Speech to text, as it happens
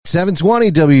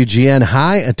720 WGN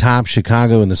high atop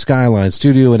Chicago in the Skyline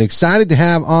studio, and excited to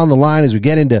have on the line as we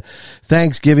get into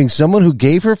Thanksgiving someone who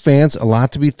gave her fans a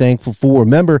lot to be thankful for. A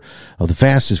member of the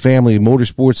fastest family of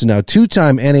motorsports and now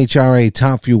two-time NHRA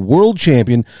Top Fuel World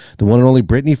Champion, the one and only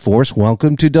Brittany Force.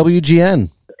 Welcome to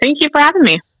WGN. Thank you for having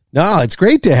me. No, it's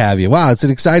great to have you. Wow, it's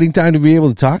an exciting time to be able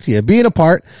to talk to you. Being a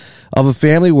part of a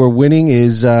family where winning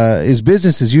is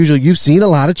business as usual. You've seen a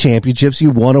lot of championships. You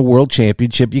won a world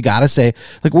championship. You got to say,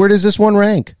 like, where does this one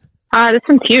rank? This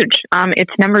one's huge.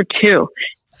 It's number 2.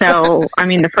 So, I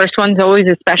mean, the first one's always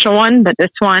a special one, but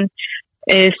this one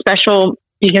is special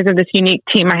because of this unique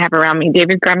team I have around me.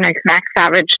 David Gremnick, Max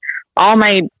Savage, all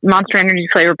my Monster Energy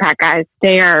Flavor Pack guys,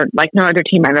 they are like no other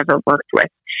team I've ever worked with.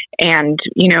 And,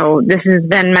 you know, this has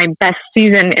been my best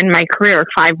season in my career.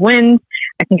 5 wins.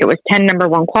 I think it was 10 number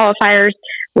 1 qualifiers.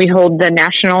 We hold the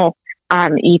national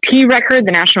EP record,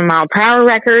 the national mile per hour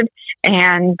record,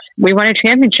 and we won a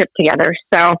championship together.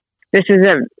 So this is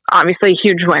obviously a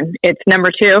huge win. It's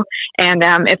number 2, and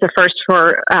it's a first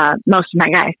for most of my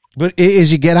guys. But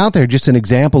as you get out there, just an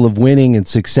example of winning and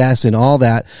success and all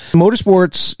that.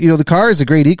 Motorsports, you know, the car is a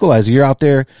great equalizer. You're out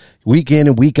there week in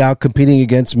and week out competing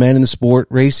against men in the sport.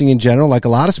 Racing in general, like a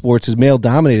lot of sports, is male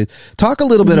dominated. Talk a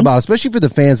little bit about, especially for the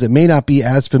fans that may not be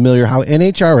as familiar, how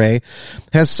NHRA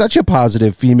has such a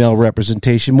positive female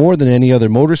representation more than any other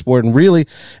motorsport. And really,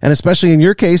 and especially in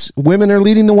your case, women are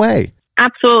leading the way.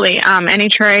 Absolutely.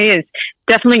 NHRA is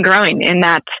definitely growing in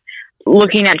that,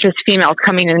 looking at just females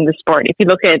coming into the sport. If you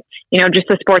look at, you know, just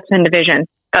the sportsman division,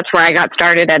 that's where I got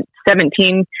started at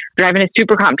 17, driving a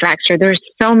Super Comp dragster. There's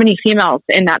so many females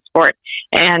in that sport.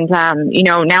 And, you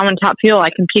know, now in Top Fuel, I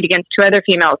compete against 2 other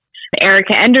females.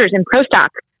 Erica Enders in Pro Stock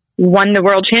won the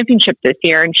world championship this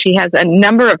year, and she has a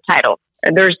number of titles.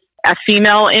 There's a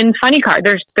female in Funny Car.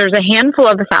 There's a handful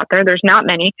of us out there. There's not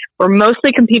many. We're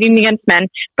mostly competing against men,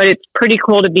 but it's pretty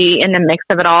cool to be in the mix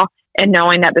of it all and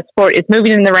knowing that the sport is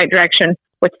moving in the right direction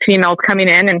with females coming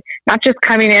in, and not just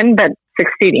coming in, but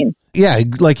succeeding. Yeah,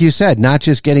 like you said, not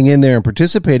just getting in there and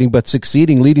participating, but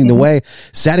succeeding, leading the way,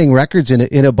 setting records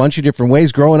in a bunch of different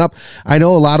ways. Growing up, I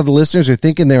know a lot of the listeners are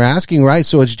thinking, they're asking, right?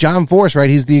 So it's John Force, right?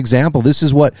 He's the example. This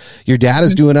is what your dad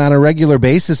is doing on a regular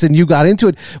basis, and you got into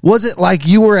it. Was it like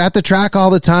you were at the track all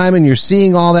the time and you're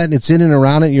seeing all that and it's in and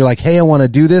around it and you're like, hey, I want to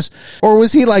do this? Or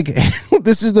was he like,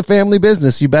 this is the family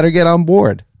business, you better get on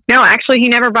board? No, actually, he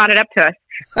never brought it up to us.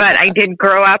 But I did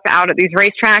grow up out at these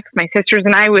racetracks. My sisters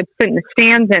and I would sit in the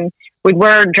stands and we'd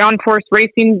wear John Force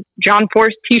Racing, John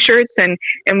Force t-shirts, and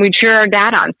we'd cheer our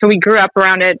dad on. So we grew up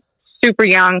around it super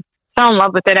young, fell in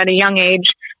love with it at a young age.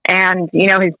 And, you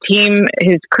know, his team,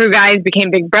 his crew guys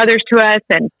became big brothers to us,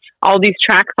 and all these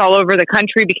tracks all over the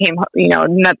country became, you know,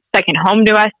 second home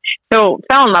to us. So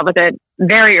fell in love with it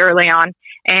very early on.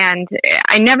 And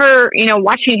I never, you know,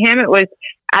 watching him, it was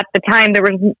at the time there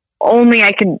was only,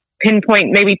 I could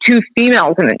pinpoint maybe 2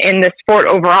 females in the sport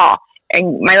overall.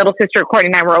 And my little sister Courtney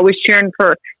and I were always cheering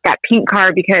for that pink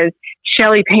car because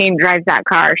Shelly Payne drives that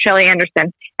car, Shelly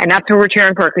Anderson, and that's who we're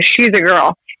cheering for because she's a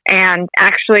girl. And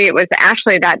actually, it was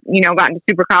Ashley that, you know, got into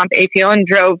Super Comp APL and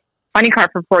drove Funny Car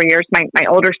for 4 years. My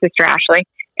older sister Ashley,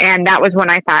 and that was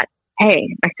when I thought, hey,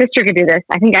 my sister could do this.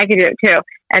 I think I could do it too.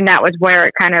 And that was where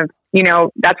it kind of, you know,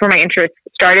 that's where my interest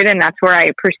started, and that's where I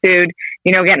pursued,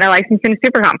 you know, getting a license in a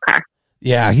Super Comp car.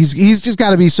 Yeah, he's just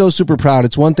got to be so super proud.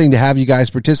 It's one thing to have you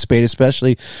guys participate,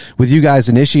 especially with you guys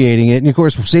initiating it. And of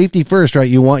course, safety first, right?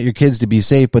 You want your kids to be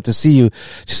safe, but to see you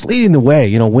just leading the way,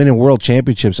 you know, winning world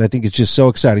championships, I think it's just so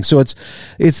exciting. So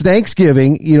it's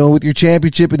Thanksgiving, you know, with your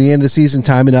championship at the end of the season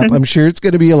timing up. I'm sure it's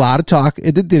going to be a lot of talk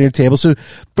at the dinner table. So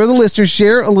for the listeners,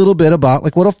 share a little bit about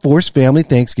like what a Force family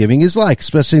Thanksgiving is like,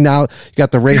 especially now you got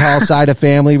the Ray Hall side of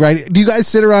family, right? Do you guys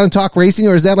sit around and talk racing,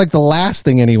 or is that like the last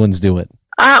thing anyone's doing?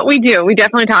 We do. We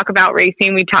definitely talk about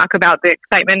racing. We talk about the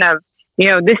excitement of, you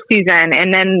know, this season,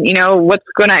 and then, you know, what's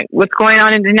going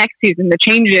on in the next season, the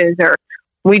changes, or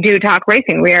we do talk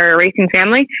racing. We are a racing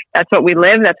family. That's what we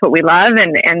live. That's what we love.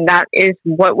 And that is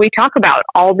what we talk about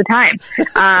all the time.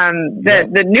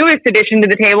 The newest addition to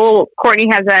the table, Courtney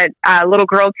has a little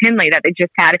girl, Tinley, that they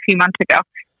just had a few months ago.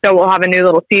 So we'll have a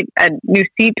new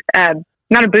seat,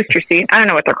 not a booster seat. I don't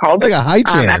know what they're called. Like a high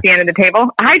chair. At the end of the table.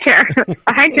 A high chair.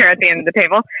 A high chair at the end of the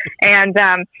table. And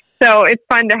so it's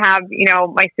fun to have, you know,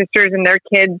 my sisters and their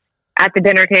kids at the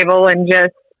dinner table, and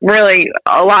just really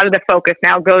a lot of the focus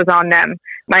now goes on them.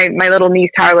 My little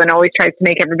niece, Harlan, always tries to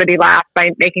make everybody laugh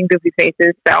by making goofy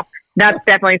faces. So that's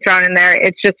definitely thrown in there.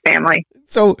 It's just family.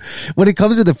 So when it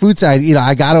comes to the food side,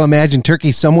 I got to imagine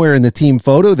turkey somewhere in the team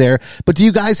photo there. But do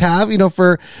you guys have,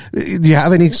 do you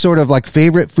have any sort of like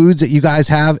favorite foods that you guys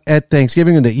have at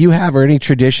Thanksgiving or that you have, or any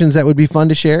traditions that would be fun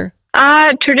to share?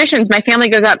 Traditions. My family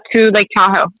goes up to Lake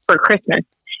Tahoe for Christmas,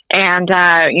 and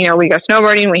we go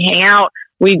snowboarding, we hang out.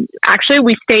 We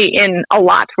stay in a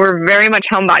lot. We're very much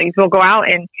homebodies. We'll go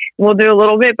out and we'll do a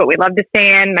little bit, but we love to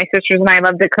stay in. My sisters and I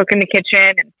love to cook in the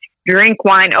kitchen and drink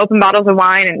wine, open bottles of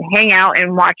wine, and hang out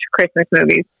and watch Christmas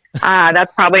movies.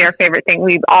 That's probably our favorite thing.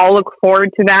 We all look forward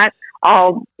to that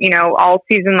all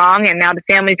season long. And now the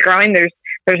family's growing. There's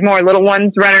more little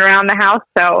ones running around the house.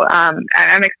 So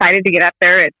I'm excited to get up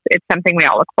there. It's something we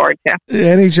all look forward to.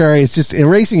 NHRA, it's just in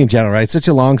racing in general, right? It's such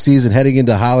a long season heading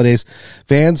into holidays.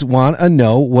 Fans want to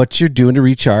know what you're doing to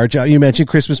recharge. You mentioned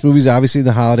Christmas movies, obviously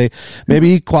the holiday,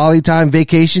 maybe quality time,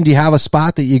 vacation. Do you have a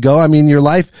spot that you go? I mean, your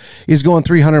life is going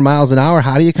 300 miles an hour.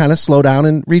 How do you kind of slow down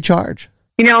and recharge?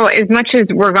 As much as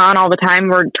we're gone all the time,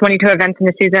 we're 22 events in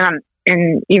the season.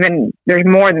 And even there's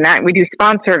more than that. We do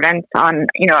sponsor events on,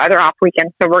 other off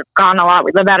weekends. So we're gone a lot.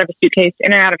 We live out of a suitcase,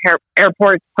 in and out of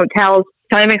airports, hotels.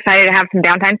 So I'm excited to have some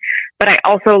downtime. But I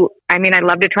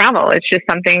love to travel. It's just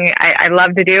something I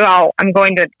love to do. I'm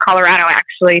going to Colorado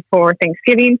actually for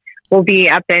Thanksgiving. We'll be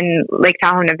up in Lake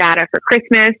Tahoe, Nevada for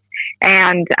Christmas.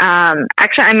 And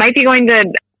actually, I might be going to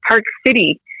Park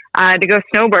City to go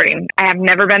snowboarding. I have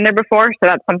never been there before, so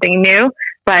that's something new.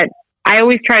 But I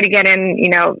always try to get in,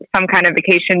 some kind of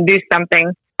vacation, do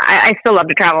something. I still love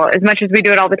to travel as much as we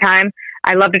do it all the time.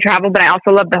 I love to travel, but I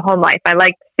also love the home life. I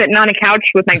like sitting on a couch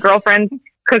with my girlfriends,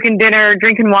 cooking dinner,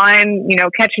 drinking wine,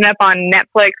 catching up on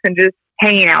Netflix and just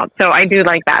hanging out. So I do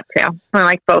like that too. I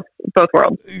like both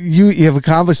worlds. You have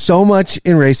accomplished so much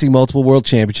in racing, multiple world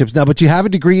championships now, but you have a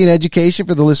degree in education.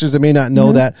 For the listeners that may not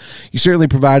know that, you certainly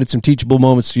provided some teachable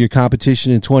moments to your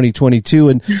competition in 2022.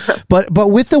 And but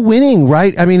with the winning,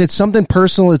 right? I mean, it's something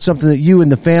personal. It's something that you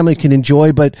and the family can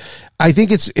enjoy, but I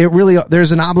think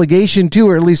there's an obligation too,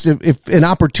 or at least if an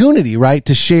opportunity, right,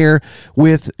 to share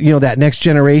with, that next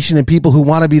generation and people who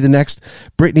want to be the next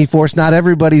Brittany Force. Not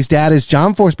everybody's dad is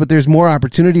John Force, but there's more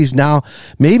opportunities now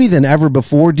maybe than ever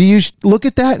before. Do you look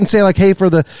at that and say like, hey, for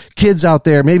the kids out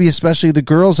there, maybe especially the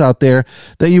girls out there,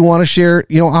 that you want to share,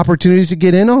 opportunities to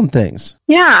get in on things?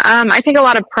 Yeah. I take a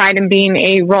lot of pride in being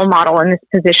a role model in this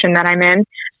position that I'm in,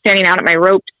 standing out at my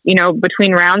ropes,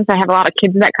 between rounds. I have a lot of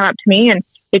kids that come up to me and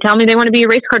they tell me they want to be a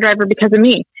race car driver because of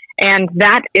me. And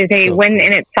that is a win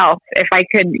in itself. If I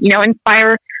could,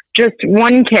 inspire just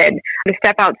one kid to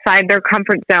step outside their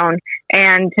comfort zone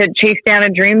and to chase down a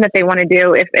dream that they want to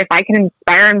do, if I can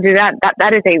inspire them to do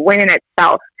that is a win in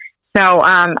itself. So,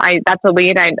 that's a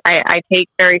lead I take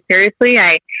very seriously.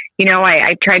 I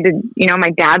tried to,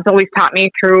 my dad's always taught me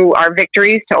through our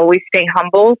victories to always stay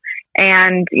humble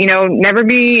and, never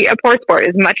be a poor sport.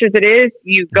 As much as it is,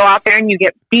 you go out there and you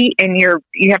get beat and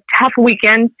you have tough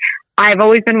weekends. I've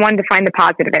always been one to find the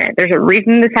positive in it. There's a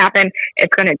reason this happened.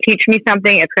 It's going to teach me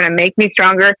something. It's going to make me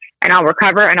stronger, and I'll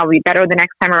recover and I'll be better the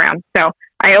next time around. So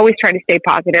I always try to stay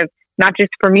positive, not just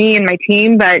for me and my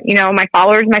team, but, my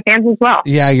followers, my fans as well.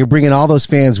 Yeah, you're bringing all those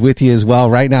fans with you as well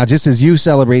right now. Just as you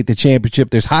celebrate the championship,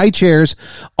 there's high chairs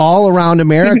all around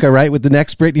America, right, with the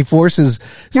next Brittany Forces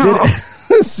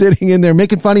sitting in there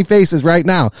making funny faces right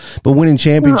now, but winning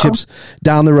championships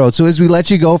down the road. So as we let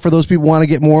you go, for those people who want to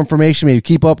get more information, maybe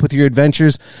keep up with your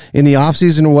adventures in the off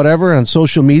season or whatever on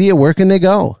social media, where can they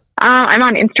go? I'm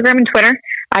on Instagram and Twitter.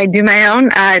 I do my own.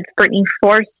 It's Brittany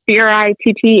Force, BrittanyForce.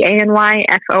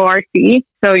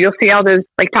 So you'll see all those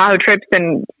like Tahoe trips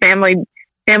and family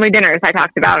dinners I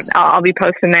talked about. I'll be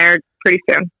posting there pretty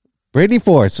soon. Brittany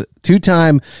Force,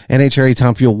 two-time NHRA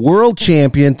Tom Fuel world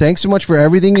champion. Thanks so much for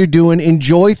everything you're doing.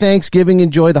 Enjoy Thanksgiving.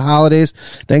 Enjoy the holidays.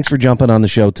 Thanks for jumping on the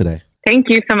show today. Thank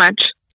you so much.